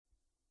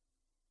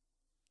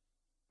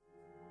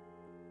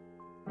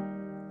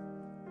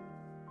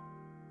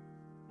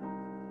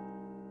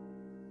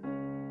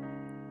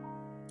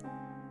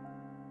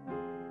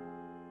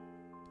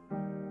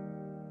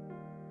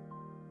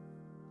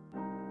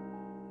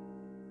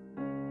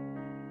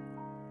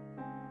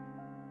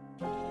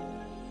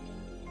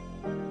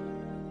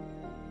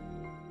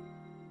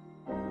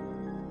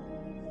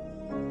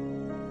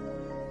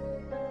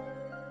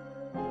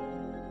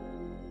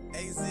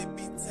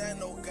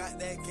Got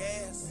that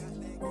gas.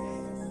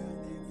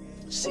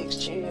 6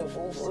 chill,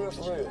 fool, for real,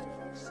 for real.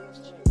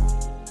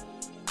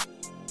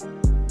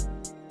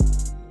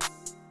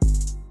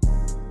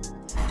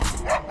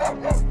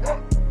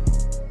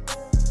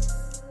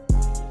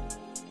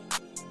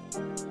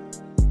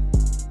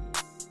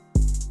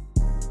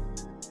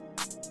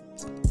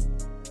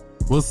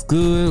 What's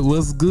good?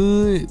 What's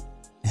good?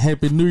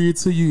 Happy New Year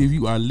to you. If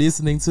you are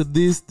listening to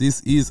this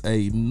is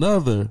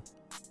another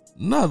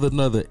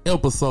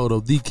episode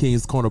of The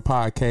King's Corner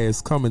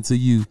Podcast coming to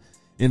you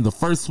in the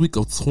first week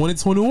of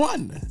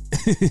 2021.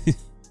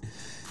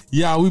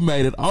 Y'all, we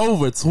made it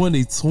over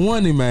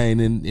 2020, man.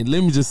 And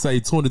let me just say,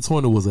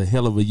 2020 was a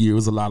hell of a year. It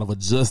was a lot of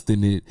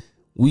adjusting that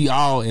we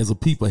all as a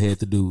people had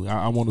to do.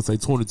 I want to say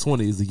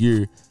 2020 is a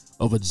year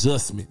of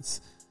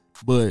adjustments.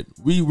 But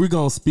we're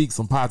going to speak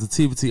some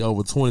positivity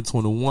over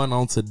 2021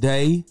 on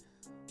today.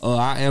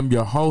 I am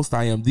your host.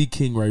 I am The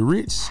King Ray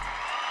Rich.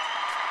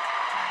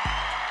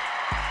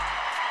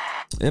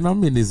 And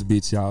I'm in this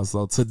bitch, y'all.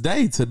 So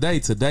today,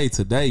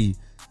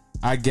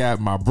 I got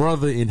my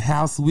brother in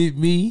house with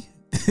me.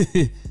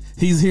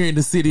 He's here in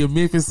the city of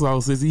Memphis.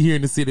 So since he's here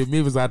in the city of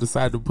Memphis, I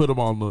decided to put him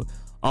on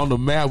the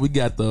map. We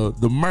got the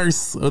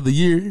nurse of the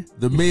year,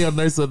 the male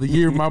nurse of the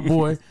year, my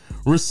boy,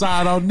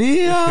 Rashad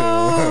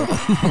O'Neal.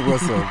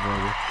 What's up,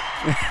 brother?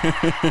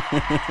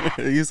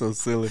 You so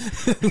silly.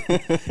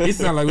 It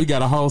sounds like we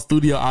got a whole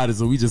studio audience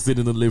and we just sit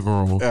in the living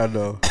room. I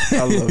know.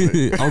 I love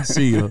it. I'm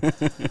chill.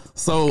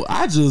 So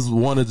I just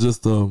want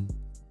to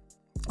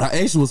I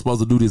actually was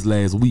supposed to do this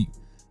last week.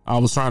 I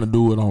was trying to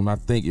do it on, I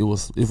think it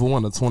was, if it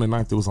wasn't the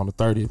 29th, it was on the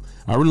 30th.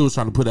 I really was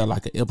trying to put out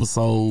like an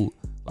episode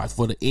like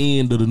for the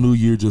end of the new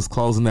year, just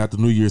closing out the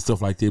new year,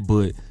 stuff like that.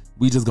 But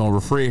we just gonna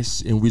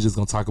refresh and we just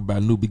gonna talk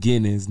about new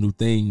beginnings, new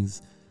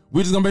things.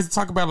 We're just gonna basically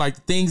talk about like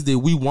things that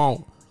we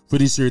want for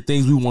this year,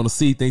 things we want to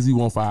see, things we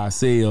want for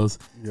ourselves.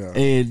 Yeah.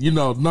 And you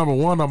know, number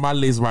one on my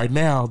list right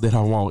now that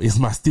I want is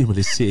my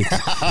stimulus check.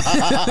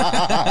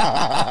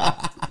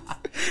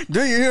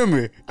 Do you hear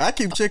me? I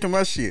keep checking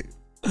my shit.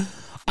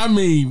 I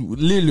mean,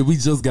 literally, we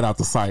just got out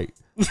the site.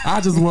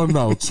 I just want to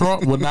know,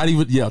 Trump,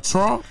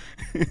 Trump,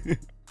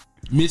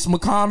 Mitch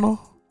McConnell,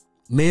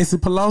 Nancy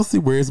Pelosi,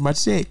 where's my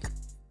check?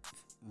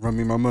 Run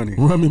me my money.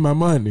 Run me my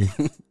money.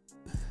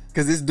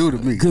 Because it's due to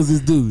me. Because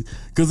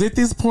at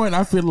this point,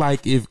 I feel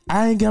like if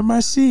I ain't got my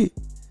shit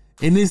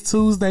and it's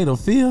Tuesday the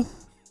 5th,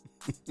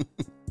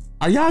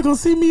 are y'all going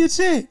to send me a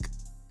check?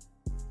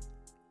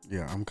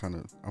 Yeah, I'm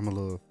a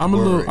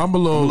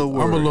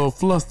little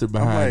flustered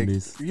behind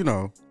this. You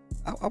know,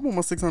 I want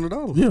my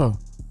 $600. Yeah.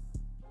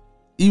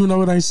 Even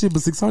though it ain't shit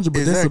but 600, but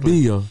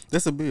exactly.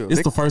 That's a bill.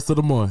 It's the first of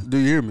the month. Do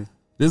you hear me?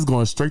 This is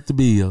going straight to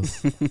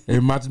bills.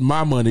 And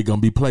my money gonna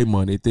be play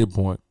money at that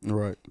point.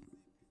 Right.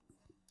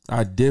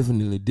 I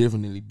definitely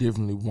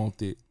want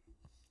that.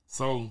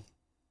 So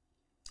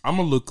I'm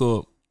gonna look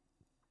up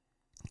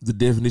the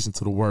definition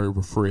to the word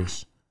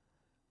refresh.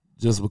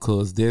 Just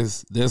because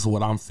that's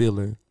what I'm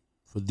feeling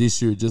for this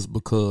year, just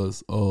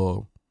because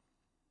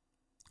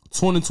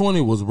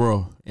 2020 was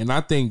rough. And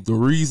I think the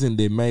reason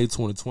that made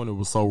 2020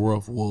 was so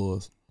rough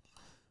was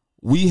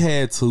we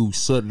had to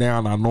shut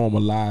down our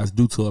normal lives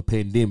due to a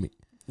pandemic.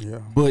 Yeah.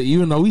 But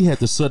even though we had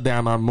to shut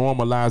down our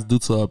normal lives due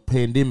to a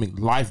pandemic,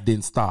 life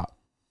didn't stop.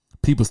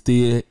 People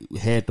still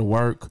had to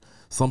work.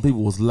 Some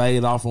people was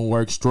laid off from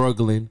work,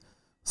 struggling.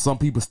 Some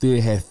people still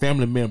had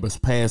family members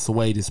pass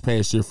away this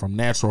past year from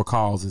natural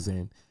causes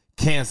and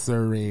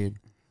cancer and,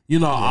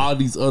 all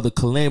these other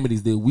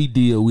calamities that we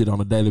deal with on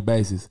a daily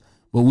basis.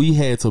 But we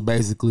had to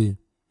basically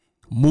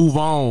move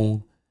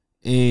on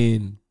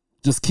and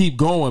just keep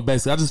going,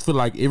 basically. I just feel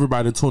like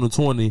everybody in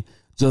 2020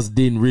 just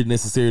didn't really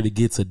necessarily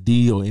get to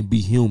deal and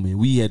be human.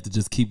 We had to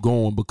just keep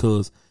going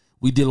because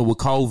we dealing with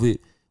COVID.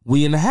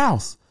 We in the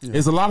house. Yeah.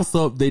 There's a lot of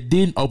stuff that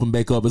didn't open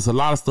back up. It's a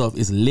lot of stuff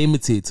is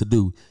limited to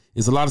do.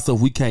 It's a lot of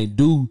stuff we can't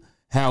do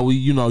how we,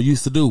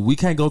 used to do. We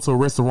can't go to a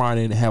restaurant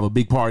and have a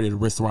big party at a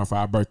restaurant for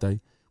our birthday.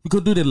 We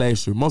could do that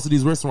last year. Most of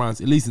these restaurants,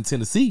 at least in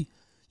Tennessee,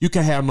 you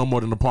can't have no more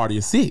than a party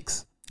of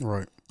 6.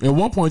 Right. At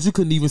one point, you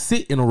couldn't even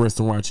sit in a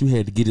restaurant. You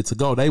had to get it to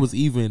go. They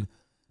even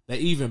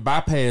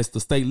bypassed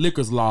the state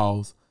liquors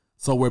laws,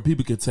 so where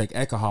people can take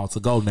alcohol to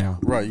go now.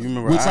 Right. You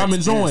remember? Which I'm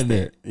enjoying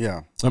that.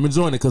 Yeah. I'm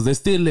enjoying it because they're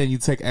still letting you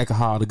take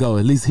alcohol to go.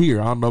 At least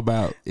here, I don't know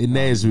about in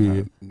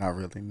Nashville. Not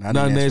really. Not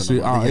in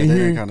Nashville. No.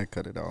 They kind of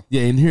cut it off.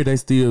 Yeah, in here they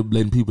still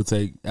letting people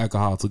take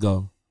alcohol to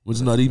go. Which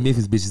these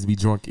Memphis bitches be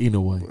drunk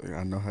anyway.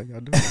 I know how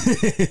y'all do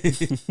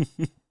it.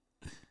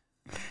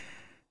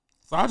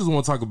 So I just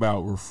want to talk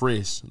about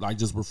refresh, like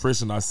just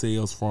refreshing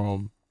ourselves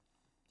from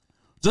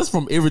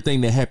everything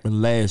that happened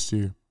last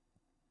year,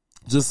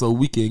 just so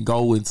we can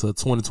go into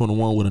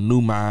 2021 with a new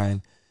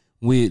mind,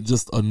 with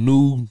just a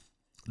new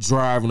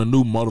drive and a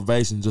new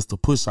motivation just to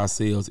push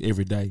ourselves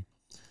every day.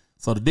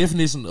 So the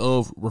definition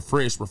of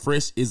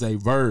refresh is a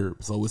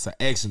verb. So it's an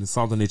action. It's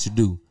something that you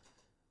do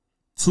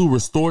to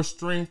restore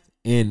strength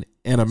and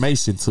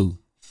animation to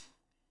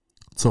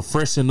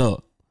freshen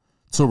up,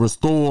 to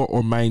restore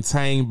or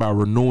maintain by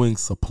renewing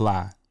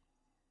supply,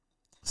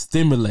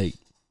 stimulate,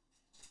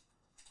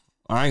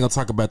 I ain't gonna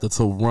talk about the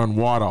to run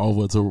water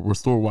over to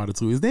restore water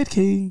to. Is that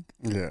king?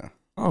 Yeah.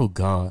 Oh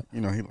God.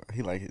 You know,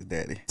 he like his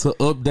daddy. To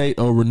update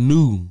or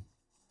renew,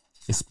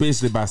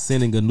 especially by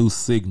sending a new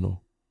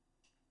signal.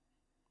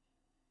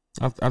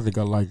 I think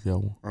I like that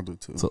one. I do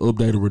too. To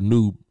update or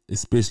renew,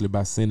 especially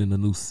by sending a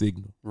new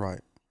signal.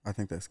 Right. I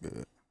think that's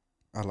good.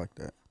 I like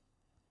that.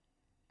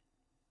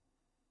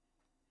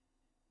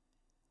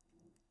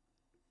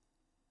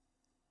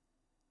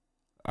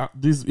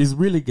 This is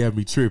really got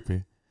me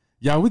tripping.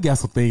 Y'all, we got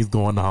some things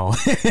going on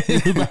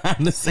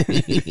behind the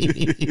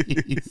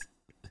scenes.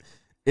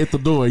 At the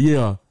door,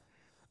 yeah.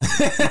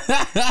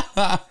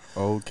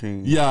 Old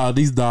king. Yeah,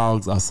 these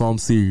dogs are so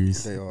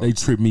serious. They are. They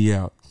trip me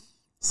out.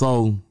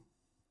 So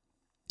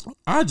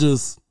I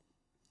just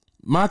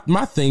my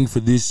thing for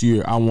this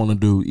year I want to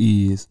do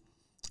is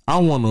I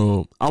want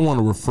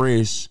to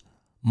refresh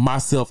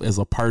myself as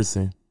a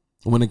person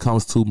when it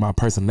comes to my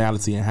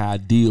personality and how I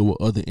deal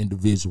with other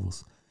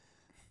individuals.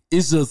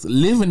 It's just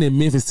living in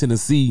Memphis,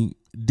 Tennessee,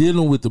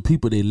 dealing with the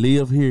people that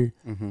live here.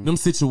 Mm-hmm. Them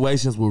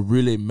situations will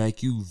really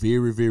make you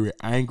very, very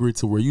angry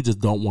to where you just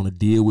don't want to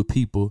deal with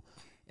people.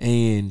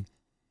 And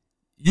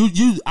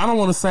you I don't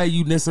want to say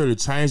you necessarily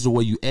change the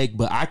way you act,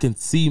 but I can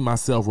see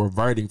myself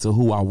reverting to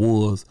who I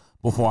was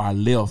before I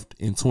left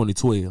in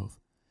 2012.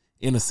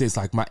 In a sense,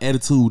 like my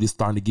attitude is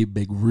starting to get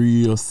back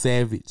real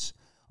savage.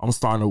 I'm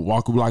starting to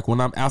walk, like when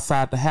I'm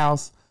outside the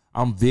house,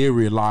 I'm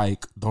very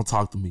like, don't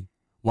talk to me.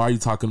 Why are you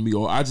talking to me?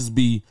 Or I just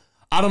be,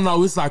 I don't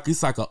know. It's like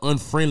an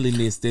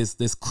unfriendliness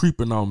that's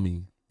creeping on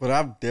me. But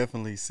I've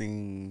definitely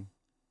seen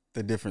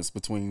the difference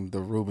between the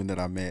Ruben that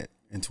I met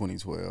in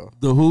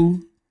 2012. The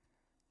who?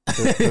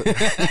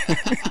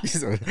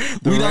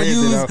 We don't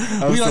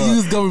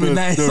use government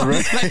names.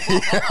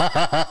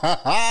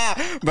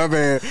 My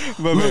bad.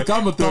 Look,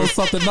 I'm gonna throw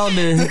something on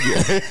there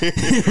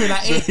when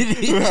I edit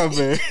it. My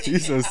bad. You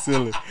so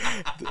silly.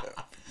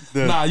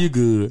 Nah, you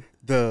good.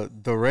 The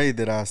Ray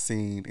that I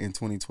seen in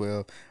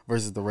 2012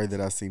 versus the Ray that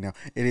I see now,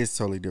 it is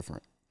totally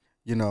different.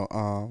 You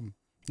know,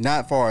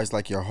 not far as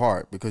like your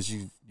heart, because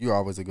you're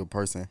always a good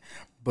person,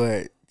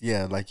 but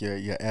yeah, like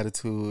your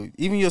attitude,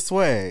 even your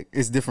swag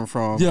is different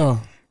from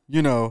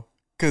you know,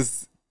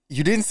 because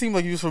you didn't seem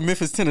like you was from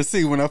Memphis,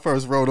 Tennessee when I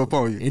first rolled up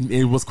on you. And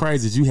it was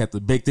crazy. You had to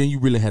back then. You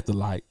really had to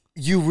like.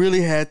 You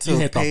really had to. You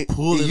had to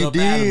pull it up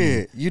out of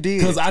me. You did.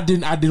 Because I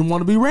didn't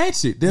want to be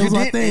ratchet. That was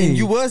my thing. And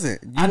you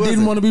wasn't. I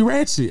didn't want to be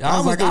ratchet. I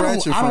was like, I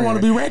don't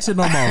want to be ratchet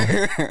no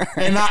more.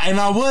 and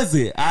I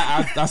wasn't.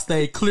 I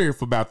stayed clear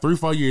for about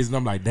 3-4 years, and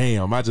I'm like,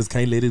 damn, I just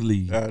can't let it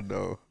leave. I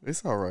know.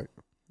 It's all right.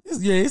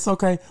 It's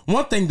okay.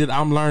 One thing that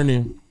I'm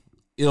learning,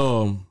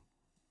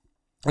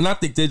 and I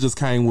think that just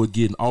came with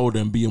getting older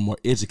and being more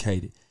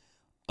educated.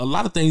 A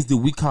lot of things that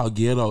we call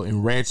ghetto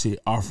and ratchet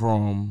are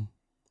from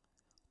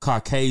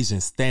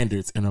Caucasian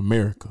standards in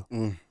America.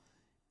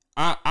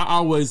 I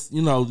always,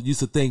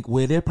 used to think,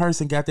 well, that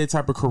person got that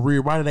type of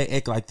career. Why do they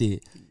act like that?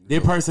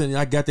 That person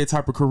got that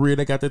type of career.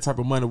 They got that type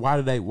of money.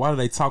 Why do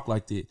they talk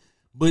like that?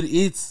 But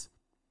it's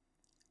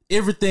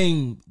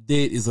everything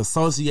that is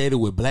associated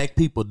with black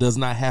people does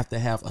not have to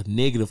have a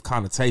negative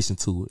connotation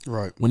to it.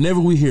 Right. Whenever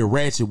we hear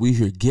ratchet, we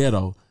hear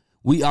ghetto.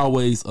 We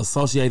always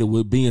associate it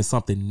with being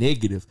something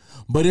negative.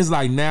 But it's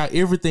like now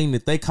everything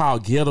that they call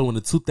ghetto in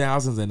the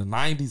 2000s and the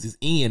 90s is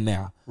in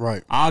now.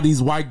 Right. All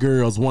these white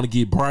girls want to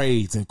get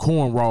braids and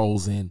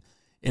cornrows and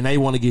they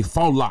want to get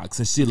faux locks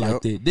and shit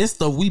like that. This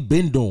stuff we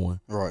been doing.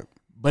 Right.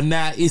 But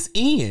now it's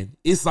in.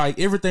 It's like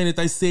everything that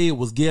they said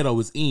was ghetto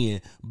is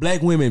in.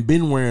 Black women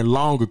been wearing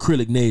long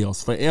acrylic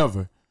nails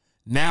forever.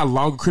 Now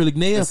long acrylic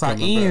nails are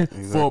in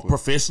for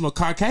professional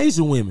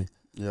Caucasian women.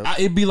 Yep.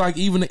 It'd be like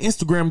even the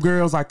Instagram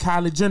girls like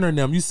Kylie Jenner and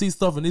them. You see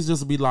stuff and it's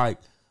just be like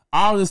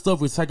all this stuff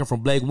was taken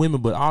from black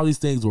women, but all these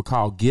things were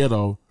called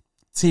ghetto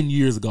 10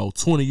 years ago,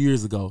 20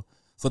 years ago.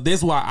 So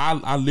that's why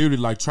I literally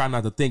like try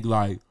not to think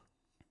like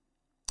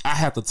I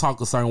have to talk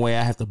a certain way,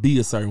 I have to be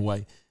a certain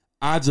way.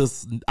 I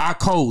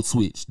code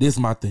switch. This is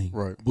my thing.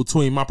 Right.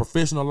 Between my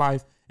professional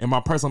life and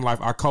my personal life,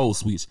 I code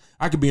switch.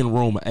 I could be in a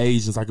room with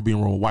Asians, I could be in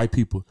a room with white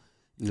people.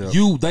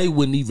 Yep. They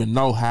wouldn't even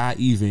know how I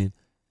even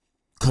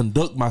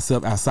conduct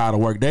myself outside of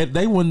work.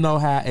 They wouldn't know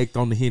how I act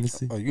on the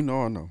Hennessy. Oh, you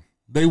know I know.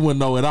 They wouldn't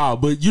know at all.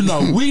 But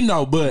we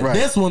know. But Right.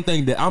 That's one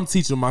thing that I'm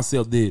teaching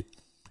myself, that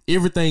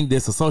everything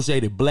that's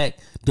associated black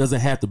doesn't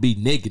have to be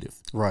negative.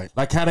 Right.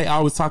 Like how they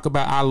always talk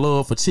about our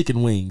love for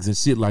chicken wings and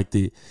shit like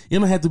that. It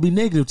don't have to be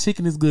negative.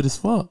 Chicken is good as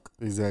fuck.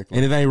 Exactly.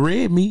 And it ain't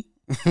red meat.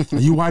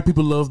 You white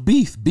people love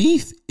beef.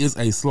 Beef is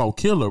a slow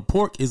killer.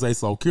 Pork is a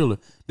slow killer.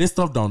 This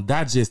stuff don't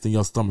digest in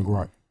your stomach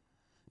right.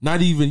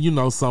 Not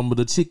even, some of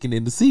the chicken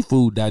and the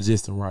seafood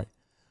digesting right.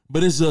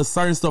 But it's just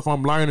certain stuff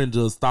I'm learning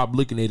to stop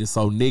looking at it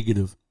so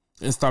negative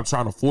and stop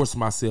trying to force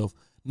myself,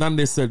 not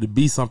necessarily to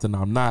be something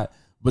I'm not,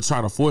 but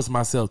trying to force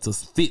myself to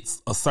fit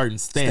a certain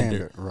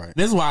standard. Right.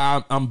 That's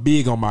why I'm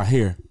big on my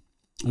hair.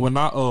 When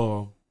I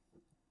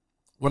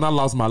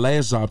lost my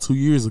last job 2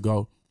 years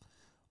ago,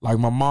 like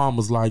my mom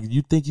was like,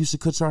 you think you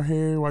should cut your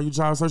hair while you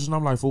job searching?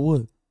 I'm like, for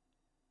what?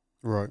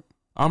 Right.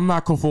 I'm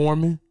not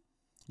conforming.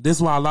 That's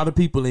why a lot of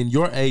people in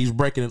your age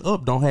breaking it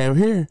up don't have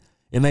hair.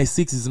 in their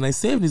 60s and their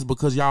 70s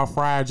because y'all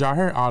fried y'all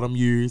hair all them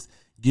years,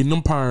 getting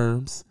them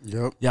perms.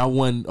 Yep. Y'all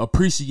wasn't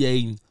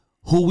appreciating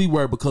who we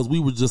were because we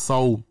were just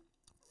so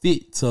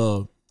fit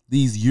to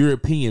these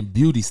European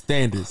beauty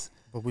standards.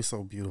 But we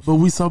so beautiful. But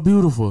we so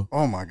beautiful.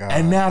 Oh my God.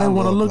 And now they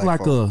want to love look black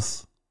like folk.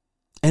 us.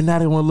 And now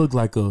they want to look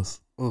like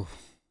us. Ooh.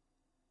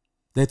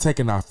 They're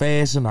taking our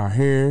fashion, our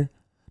hair.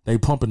 They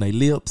pumping their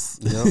lips.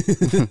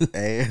 Yep.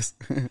 Ass.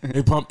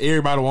 They pump.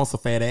 Everybody wants a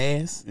fat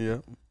ass.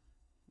 Yep.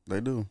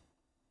 They do.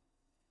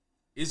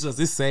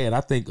 It's sad.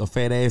 I think a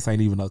fat ass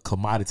ain't even a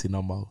commodity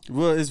no more.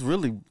 Well, it's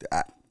really,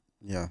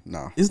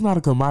 no. It's not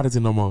a commodity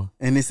no more.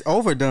 And it's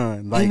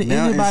overdone. Like Any-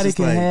 now, anybody it's just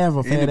can like, have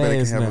a fat anybody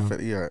ass can have now.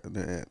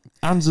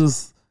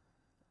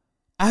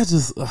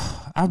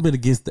 I've been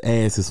against the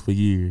asses for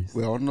years.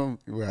 Well, I don't know.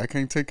 Well, I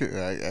can't take it.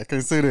 I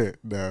can't say that.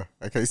 No,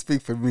 I can't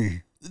speak for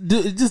me.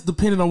 It just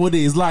depending on what it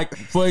is. Like,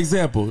 for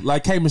example,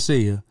 like K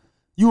Michelle,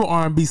 you an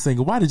R&B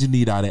singer. Why did you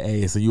need all the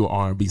ass and you an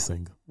R&B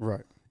singer?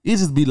 Right. It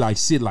just be like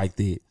shit like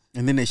that.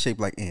 And then they shape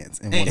like ants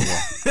and wonder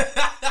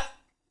why.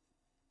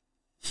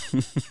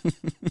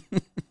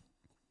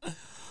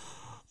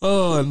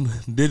 And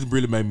this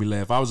really made me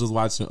laugh. I was just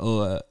watching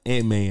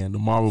Ant-Man, the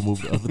Marvel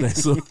movie, the other day.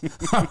 So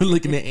I've been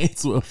looking at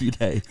ants for a few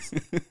days.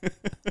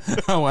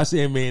 I watched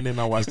Ant-Man and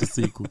I watched the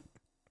sequel.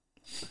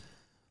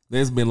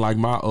 That's been like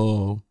my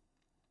little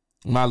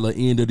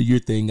end of the year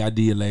thing I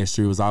did last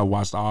year was I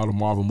watched all the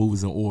Marvel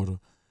movies in order.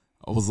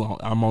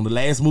 I'm on the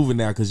last movie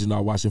now because I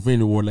watched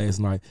Infinity War last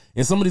night.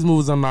 And some of these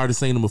movies I've already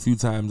seen them a few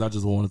times. I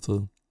just wanted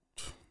to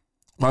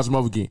watch them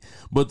over again.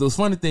 But the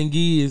funny thing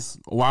is,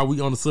 while we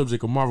on the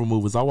subject of Marvel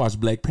movies, I watched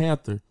Black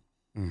Panther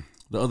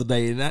the other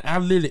day. And I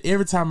literally,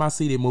 every time I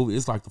see that movie,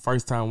 it's like the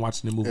first time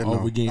watching the movie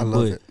over again. I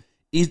love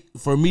it.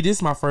 For me, this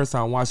is my first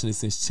time watching it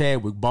since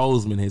Chadwick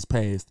Boseman has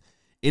passed.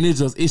 And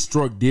it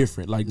struck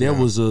different. Like there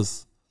was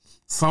just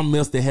something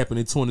else that happened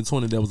in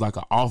 2020 that was like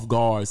an off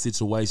guard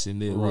situation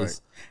that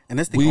was and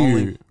that's the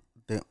weird.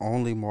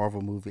 only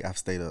Marvel movie I've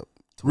stayed up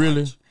to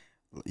Really? watch.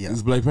 Yeah.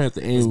 It's Black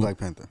Panther. It's Black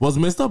Panther. What's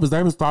messed up is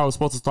they was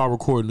supposed to start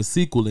recording the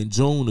sequel in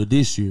June of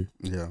this year.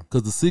 Yeah.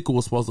 Because the sequel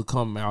was supposed to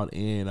come out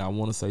in, I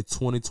want to say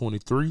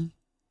 2023.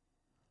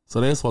 So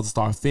they're supposed to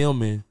start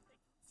filming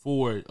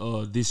for it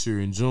this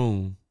year in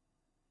June.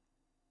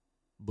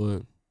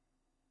 But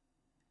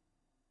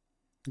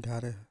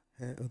Gotta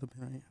have other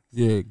plans.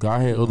 yeah,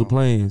 God had other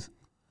plans.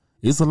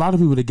 It's a lot of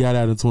people that got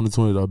out in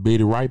 2020 though.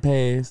 Betty Wright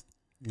passed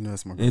You know,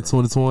 that's my girl. in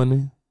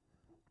 2020.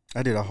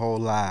 I did a whole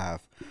live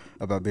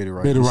about Betty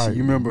Wright. Betty Wright.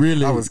 You remember?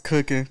 Really? I was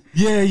cooking.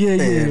 Yeah.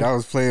 And I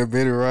was playing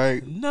Betty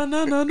Wright. No.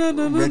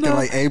 Back in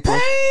like April.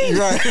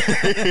 Right.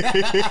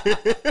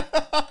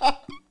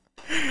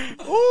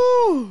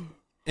 Ooh.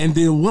 And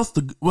then what's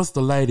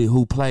the lady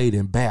who played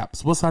in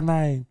Baps? What's her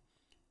name?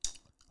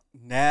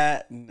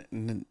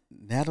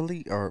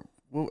 Natalie or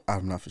well,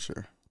 I'm not for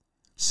sure.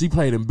 She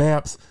played in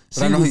Baps.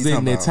 She I know who was you're in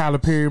talking that about. Tyler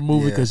Perry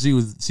movie Yeah. because she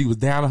was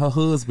down to her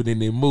husband in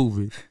that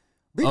movie.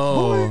 Big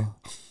boy.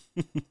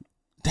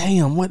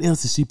 Damn, what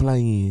else did she play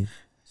in?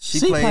 She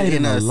played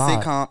in a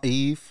lot. sitcom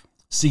Eve.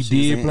 She was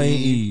did in play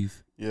Eve.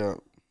 Eve. Yeah.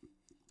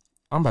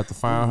 I'm about to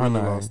find her We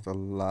name. lost a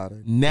lot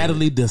of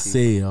Natalie good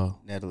DeSalle. people.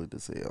 Natalie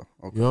DeSalle.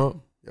 Okay. Yup.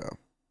 Yeah.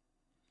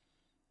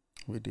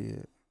 We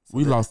did. So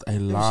We that- lost a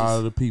was lot just-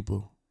 of the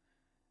people.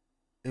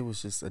 It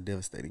was just a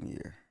devastating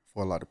year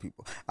for a lot of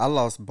people. I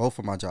lost both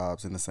of my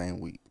jobs in the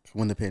same week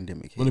when the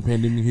pandemic hit. When the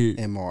pandemic hit.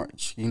 In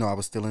March. I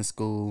was still in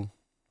school.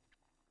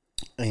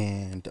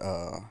 And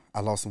I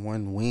lost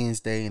one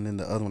Wednesday and then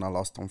the other one I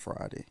lost on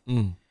Friday.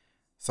 Mm.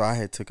 So I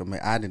had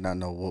I did not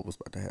know what was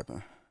about to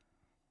happen.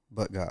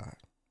 But God.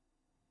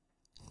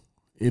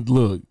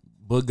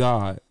 But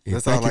God. And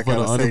That's thank all you I for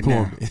the gotta say now.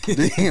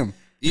 unemployment. Damn.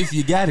 If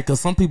you got it, because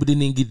some people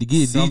didn't even get to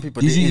get it. Some Did,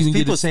 people did you didn't. even get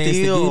a People chance to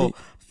get still it?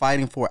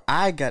 fighting for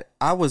it.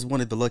 I was one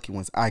of the lucky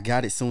ones. I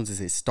got it as soon as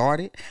it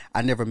started.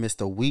 I never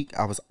missed a week.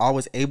 I was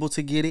always able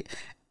to get it.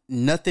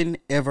 Nothing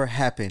ever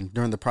happened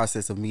during the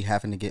process of me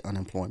having to get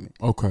unemployment.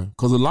 Okay.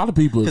 Because a lot of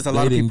people, Because a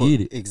lot of didn't people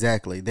get it.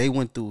 Exactly. They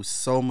went through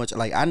so much.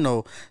 Like I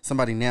know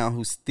somebody now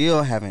who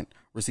still haven't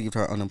received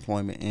her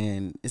unemployment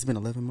and it's been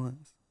 11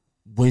 months.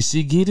 When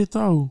she get it,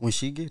 though. When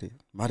she get it,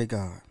 mighty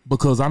God.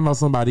 Because I know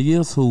somebody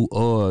else who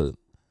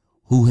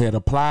had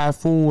applied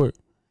for it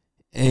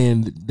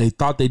and they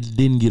thought they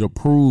didn't get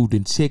approved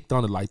and checked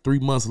on it like 3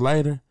 months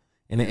later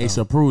and they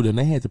actually approved it and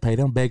they had to pay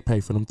them back pay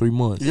for them 3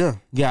 months. Yeah.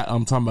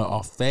 I'm talking about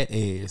a fat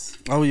ass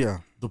Oh yeah.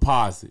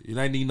 deposit. It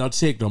ain't need no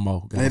check no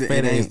more. Got a It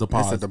fat ass ain't.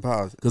 deposit. It's a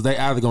deposit. Because they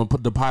either gonna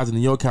put deposit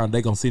in your account,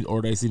 they gonna send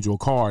or they send you a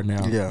card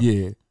now. Yeah.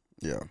 Yeah.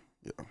 Yeah.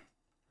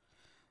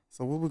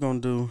 So what we're gonna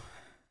do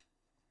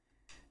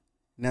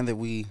now that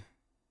we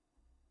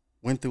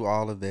went through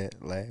all of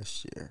that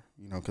last year,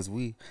 because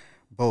we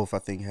both, I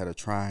think, had a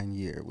trying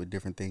year with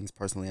different things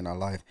personally in our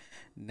life.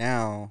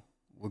 Now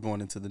we're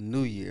going into the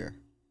new year.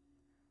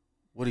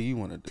 What do you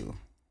want to do?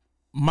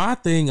 My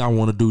thing I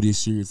want to do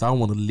this year is I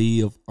want to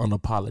live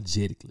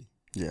unapologetically.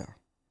 Yeah.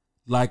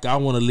 Like I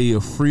want to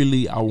live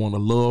freely. I want to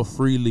love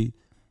freely.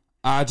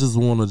 I just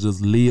want to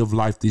just live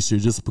life this year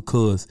just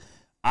because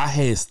I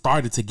had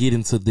started to get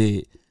into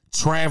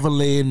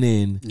traveling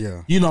and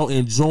Yeah.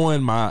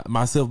 enjoying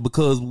myself,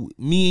 because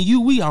me and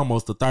you, we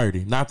almost to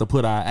 30. Not to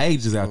put our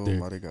ages out Oh there,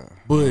 my God.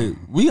 but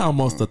we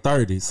almost to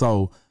 30.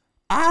 So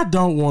I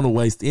don't want to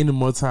waste any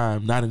more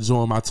time not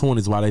enjoying my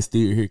 20s while they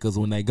still here, because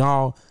when they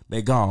gone,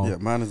 they gone. Yeah,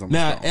 mine is almost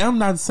Now, gone. I'm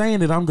not saying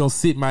that I'm gonna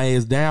sit my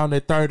ass down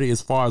at 30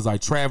 as far as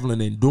like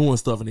traveling and doing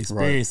stuff and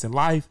experiencing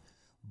life,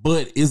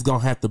 but it's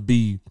gonna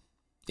be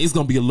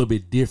a little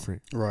bit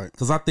different. Right.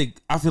 Because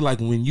I feel like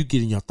when you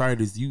get in your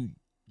 30s,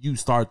 you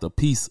start to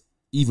piece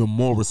even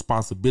more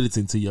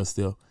responsibility into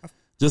yourself.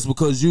 Just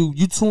because you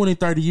 20,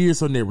 30 years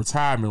from that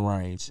retirement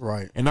range.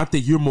 Right. And I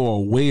think you're more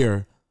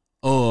aware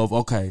of,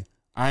 okay,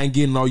 I ain't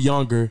getting no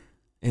younger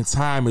and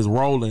time is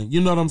rolling. You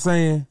know what I'm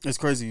saying? It's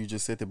crazy you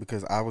just said that,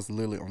 because I was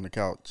literally on the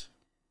couch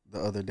the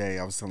other day.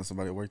 I was telling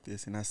somebody at work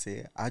this, and I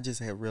said, I just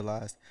had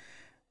realized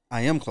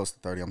I am close to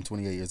 30. I'm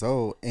 28 years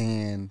old.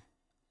 And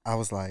I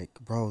was like,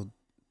 bro,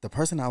 the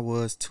person I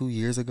was 2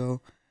 years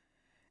ago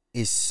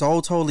is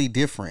so totally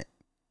different.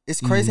 It's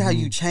crazy how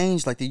you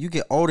change like that. You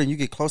get older and you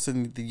get closer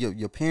to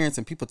your parents,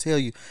 and people tell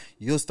you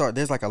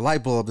there's like a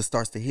light bulb that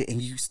starts to hit,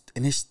 and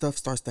this stuff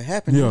starts to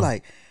happen. Yeah. You're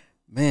like,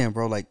 man,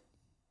 bro, like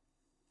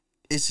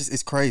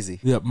it's crazy.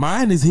 Yeah,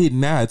 mine is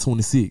hitting now at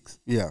 26.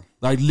 Yeah.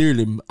 Like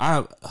literally,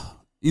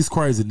 it's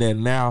crazy that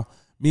now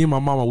me and my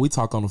mama, we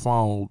talk on the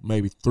phone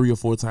maybe 3 or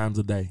 4 times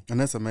a day.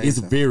 And that's amazing. It's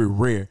very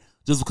rare,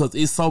 just because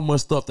it's so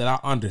much stuff that I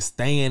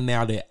understand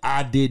now that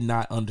I did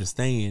not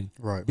understand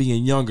Right.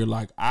 being younger.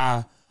 Like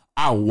I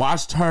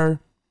watched her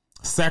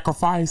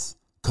sacrifice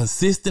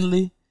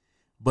consistently,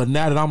 but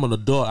now that I'm an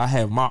adult, I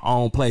have my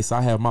own place.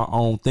 I have my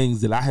own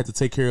things that I had to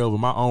take care of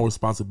and my own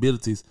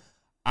responsibilities.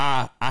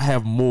 I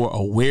have more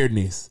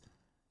awareness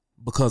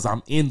because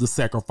I'm in the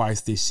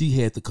sacrifice that she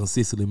had to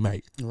consistently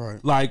make.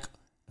 Right. Like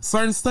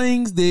certain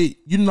things that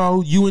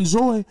you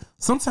enjoy,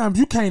 sometimes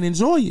you can't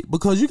enjoy it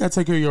because you got to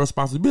take care of your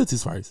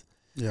responsibilities first.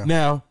 Yeah.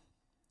 Now,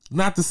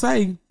 not to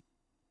say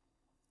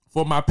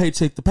for my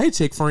paycheck to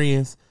paycheck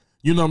friends,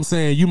 you know what I'm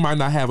saying, you might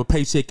not have a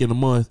paycheck in a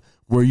month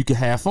where you can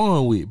have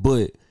fun with,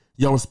 but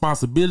your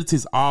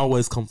responsibilities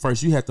always come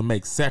first. You have to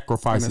make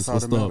sacrifices for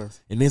stuff. Matters.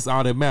 And that's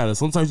all that matters.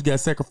 Sometimes you got to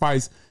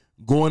sacrifice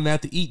going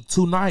out to eat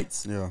 2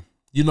 nights. Yeah.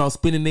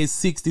 Spending that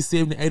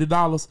 $60, $70,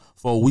 $80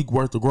 for a week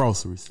worth of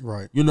groceries.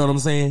 Right. You know what I'm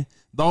saying?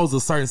 Those are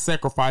certain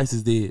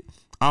sacrifices that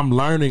I'm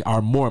learning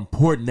are more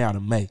important now to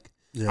make.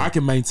 Yeah. I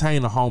can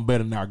maintain a home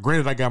better now.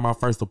 Granted, I got my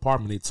first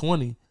apartment at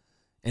 20,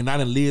 and I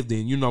done lived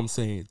in, 2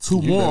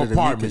 more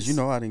apartments. Because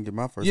I didn't get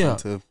my first Yeah. one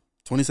until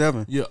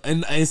 27. Yeah,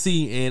 and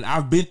see, and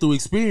I've been through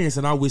experience,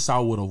 and I wish I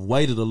would have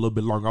waited a little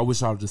bit longer. I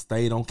wish I would have just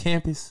stayed on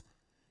campus.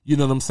 You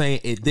know what I'm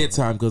saying? At that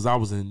time, because I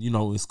was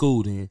in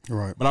school then.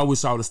 Right. But I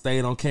wish I would have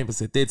stayed on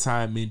campus at that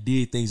time and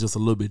did things just a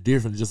little bit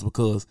different, just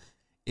because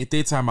at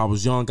that time I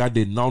was young. I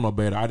didn't know no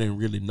better. I didn't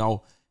really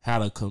know how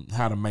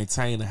to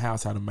maintain a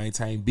house, how to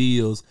maintain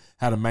bills,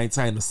 how to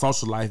maintain the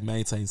social life,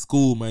 maintain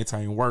school,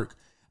 maintain work.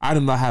 I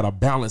didn't know how to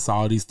balance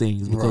all these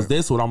things, because Right.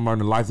 that's what I'm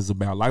learning life is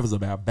about. Life is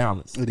about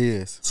balance. It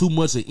is. Too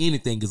much of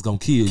anything is going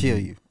to kill you. Kill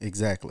you.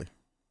 Exactly.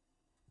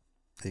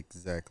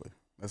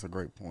 That's a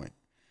great point.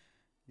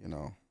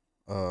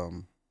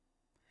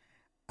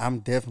 I'm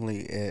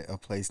definitely at a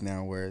place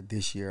now where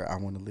this year I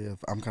want to live.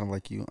 I'm kind of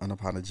like you,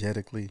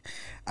 unapologetically.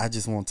 I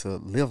just want to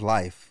live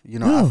life.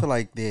 I feel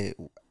like that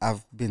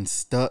I've been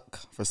stuck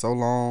for so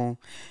long.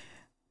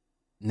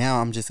 Now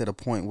I'm just at a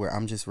point where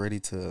I'm just ready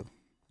to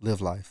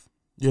live life.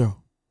 Yeah.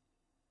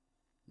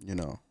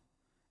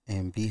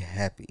 And be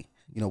happy.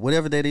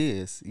 Whatever that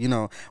is.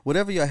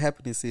 Whatever your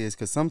happiness is,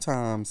 because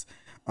sometimes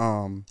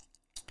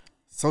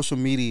social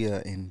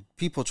media and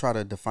people try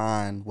to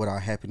define what our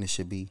happiness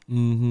should be.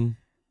 Mm-hmm.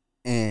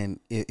 And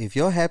if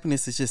your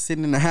happiness is just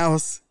sitting in the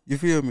house, you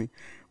feel me,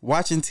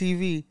 watching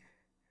TV,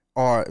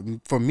 or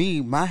for me,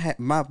 my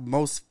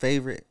most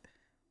favorite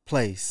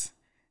place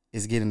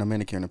is getting a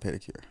manicure and a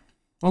pedicure.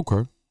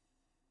 Okay.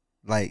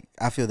 Like,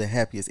 I feel the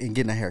happiest in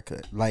getting a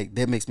haircut. Like,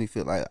 that makes me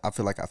feel like I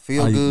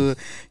feel Oh, good.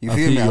 You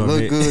feel me? I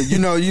look good.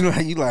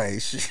 You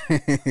like shit.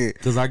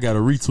 Because I got a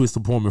retwist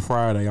appointment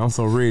Friday. I'm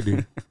so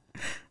ready.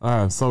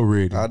 I'm so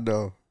ready. I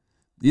know.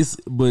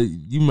 But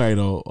you made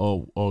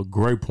a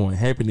great point.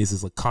 Happiness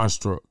is a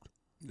construct.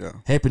 Yeah.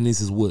 Happiness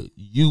is what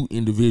you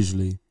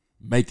individually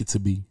make it to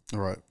be.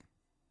 Right.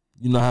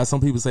 You know how some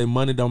people say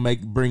money don't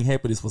bring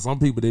happiness. For some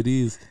people, that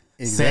is sad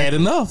Exactly.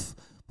 enough.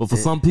 But for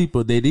some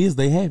people, that is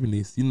their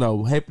happiness.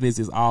 Happiness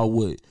is all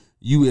what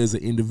you as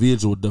an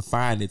individual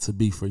define it to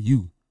be for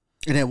you.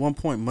 And at one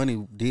point,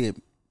 money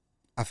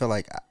I feel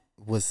like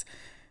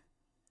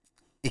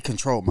it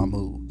controlled my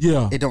mood.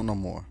 Yeah. It don't no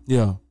more.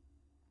 Yeah.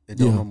 It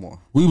don't no more.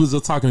 We was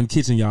just talking in the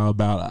kitchen, y'all,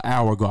 about an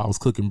hour ago. I was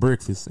cooking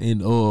breakfast,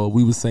 and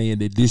we was saying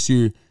that this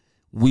year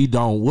we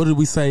don't. What did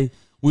we say?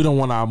 We don't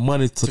want our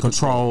money to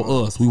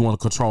control us. We want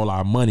to control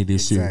our money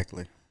this year.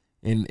 Exactly.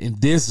 And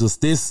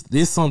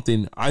this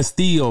something I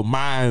still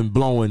mind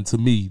blowing to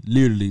me,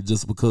 literally,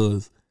 just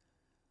because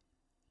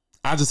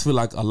I just feel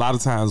like a lot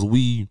of times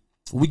we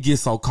get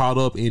so caught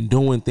up in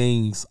doing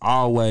things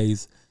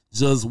always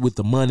just with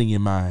the money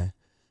in mind.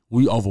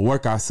 We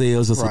overwork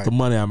ourselves just with Right. the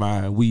money in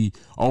mind. We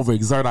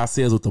overexert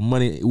ourselves with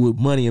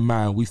money in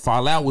mind. We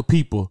fall out with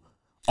people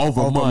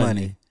over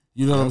money.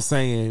 You know what I'm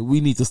saying?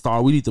 We need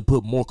to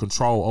put more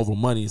control over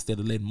money instead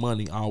of letting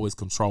money always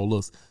control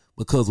us.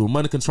 Because when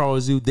money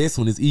controls you, that's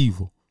when it's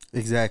evil.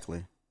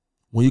 Exactly.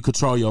 When you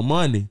control your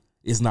money,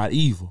 it's not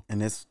evil.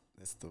 And that's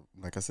the,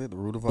 like I said, the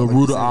root of The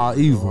root of all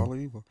evil. all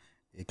evil.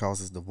 It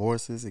causes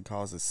divorces. It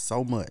causes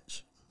so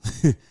much.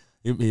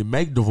 It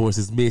make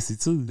divorces messy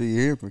too.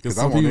 Yeah, Because because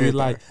some people be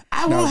like,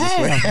 I No, won't just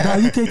have. like-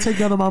 No, you can't take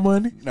none of my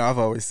money. No, I've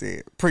always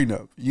said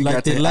prenup. You Like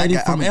got that to, lady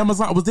I'm- from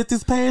Amazon. Was it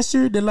this past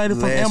year? That lady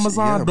from Last year,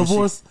 Amazon yeah, but she-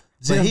 divorced but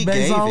Jeff he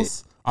gave Bezos?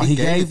 it. Oh, He he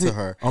gave gave it it to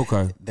her.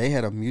 Okay. They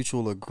had a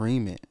mutual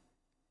agreement.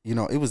 You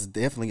know, it was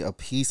definitely a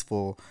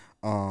peaceful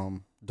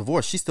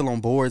divorce. She's still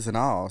on boards and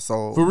all.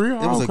 So For real?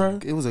 it was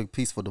Okay. it was a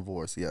peaceful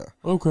divorce. Yeah,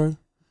 Okay.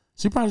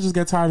 She probably just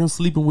got tired of him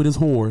sleeping with his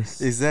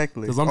horse.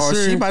 exactly. 'Cause I'm or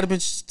sure- she might have been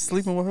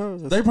sleeping with her.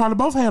 They probably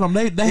both had them.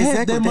 They had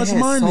Exactly. that They much had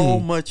money. So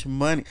much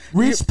money.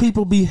 Rich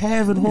people be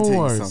having Let me tell you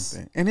whores.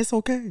 something, and it's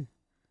okay.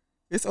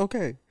 It's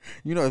okay.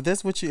 You know, if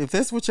that's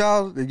what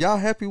y'all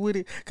happy with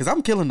it, because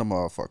I'm killing the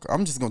motherfucker.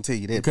 I'm just gonna tell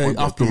you that. Okay, point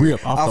off blank the period.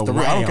 rip, off the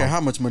rip. I don't care round.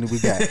 how much money we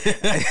got,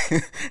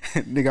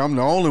 nigga. I'm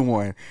the only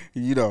one.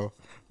 You know,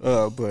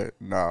 but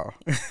no.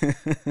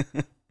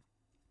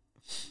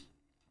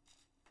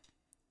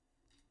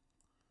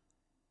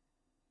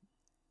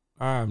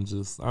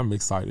 I'm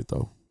excited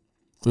though.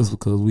 Just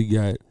because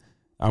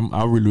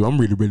I'm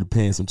really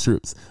planning some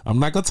trips. I'm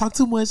not gonna talk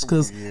too much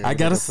because Yeah, I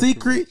got a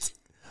secret.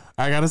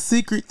 I got a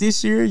secret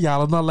this year. Y'all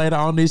will know later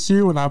on this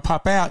year when I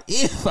pop out.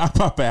 If I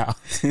pop out.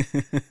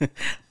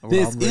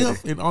 This I'm ready.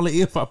 if and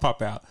only if I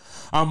pop out.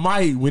 I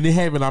might, when it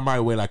happens, I might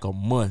wait like a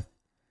month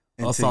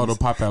or so to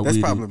pop out That's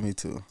with probably it. me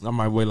too. I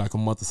might wait like a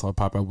month or so to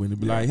pop out with it.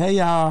 Be like, hey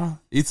y'all,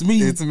 it's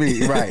me. It's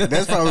me, right?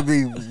 That's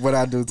probably what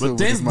I do too. But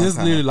this with my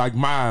time. literally like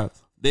my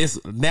this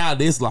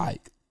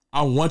like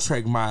I'm one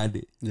track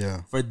minded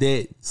Yeah, for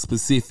that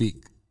specific,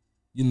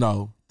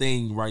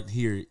 thing right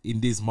here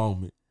in this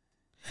moment,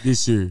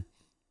 this year.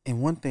 and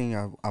one thing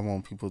I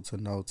want people to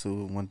know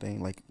too. One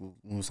thing, like when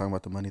we were talking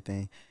about the money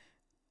thing,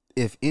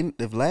 if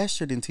last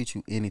year didn't teach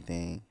you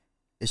anything,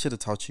 it should have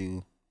taught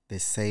you that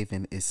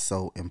saving is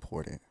so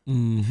important.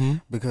 Mm-hmm.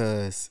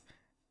 Because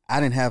I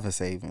didn't have a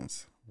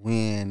savings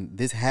when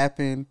this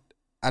happened.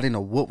 I didn't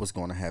know what was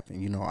going to happen.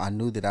 You know, I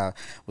knew that I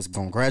was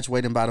going to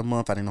graduate in about a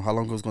month. I didn't know how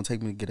long it was going to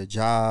take me to get a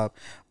job.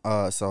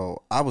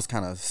 So I was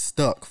kind of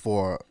stuck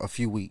for a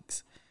few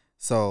weeks.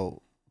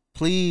 So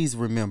please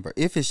remember,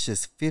 if it's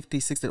just 50,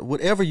 60,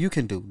 whatever you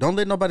can do, don't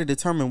let nobody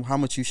determine how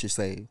much you should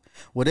save.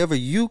 Whatever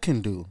you can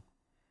do,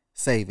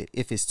 save it.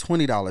 If it's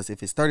 $20,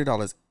 if it's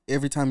 $30,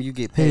 every time you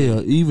get paid.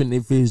 Hell, even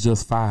if it's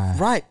just $5.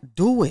 Right,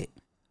 do it.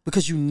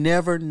 Because you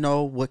never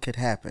know what could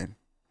happen.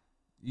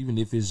 Even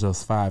if it's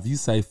just $5. You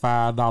say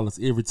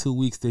 $5 every 2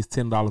 weeks, that's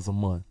 $10 a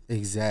month.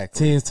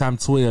 Exactly. 10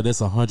 times 12, that's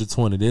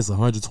 $120. That's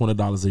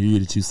 $120 a year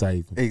that you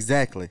saving.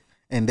 Exactly.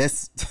 And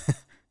that's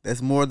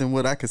that's more than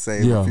what I could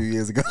save Yeah. a few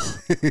years ago.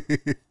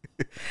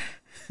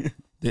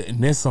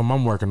 And that's something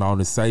I'm working on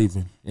is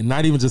saving. And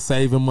not even just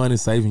saving money,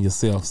 saving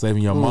yourself,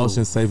 saving your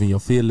emotions, saving your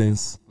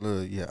feelings,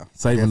 Yeah.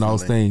 saving those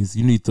definitely. things.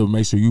 You need to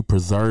make sure you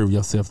preserve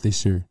yourself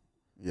this year.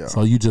 Yeah.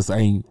 So you just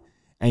ain't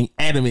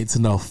adamant to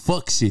no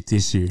fuck shit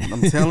this year.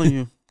 I'm telling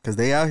you, because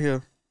they out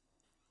here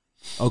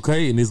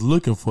Okay, and it's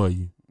looking for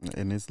you.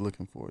 and it's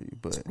looking for you.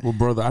 But Well,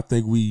 brother, I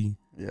think we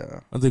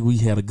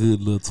had a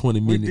good little 20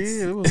 we minutes.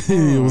 did. It was fun.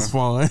 It was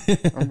fun.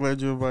 I'm glad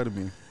you invited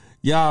me.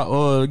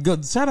 Y'all, go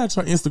shout out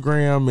your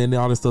Instagram and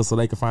all that stuff so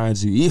they can find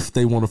you if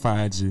they want to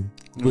find you.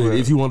 But Well-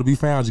 if you want to be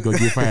found, you go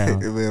get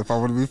found. If I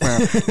want to be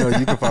found,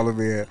 you can follow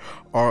me at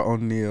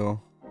 @RO'Neal_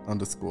 on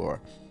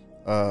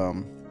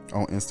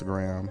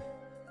Instagram.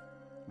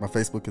 My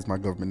Facebook is my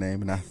government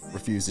name, and I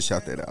refuse to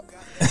shout that out.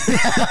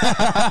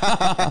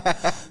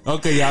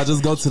 Okay, y'all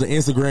just go to the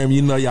Instagram.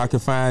 You know y'all can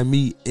find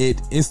me at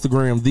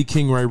Instagram, The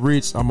King Ray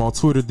Rich. I'm on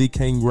Twitter, The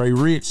King Ray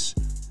Rich.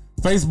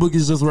 Facebook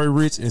is just Ray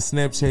Rich, and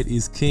Snapchat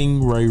is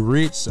King Ray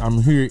Rich.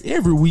 I'm here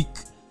every week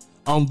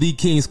on The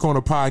King's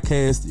Corner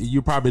podcast.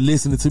 You're probably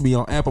listening to me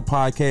on Apple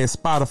Podcasts,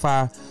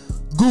 Spotify,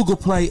 Google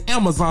Play,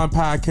 Amazon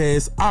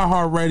Podcasts,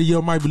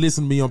 iHeartRadio. Might be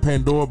listening to me on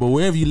Pandora, but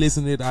wherever you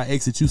listen to it, I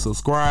ask that you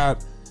subscribe,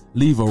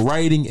 leave a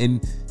rating,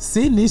 and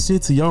send this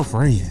shit to your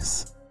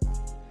friends.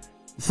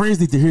 Friends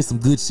need to hear some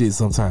good shit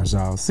sometimes,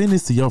 y'all. Send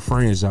this to your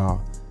friends, y'all.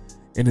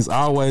 And as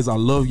always, I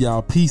love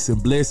y'all. Peace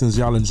and blessings.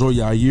 Y'all enjoy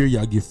y'all year.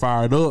 Y'all get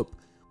fired up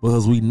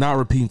because we not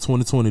repeating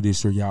 2020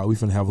 this year, y'all. We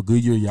finna have a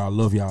good year, y'all.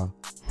 Love y'all.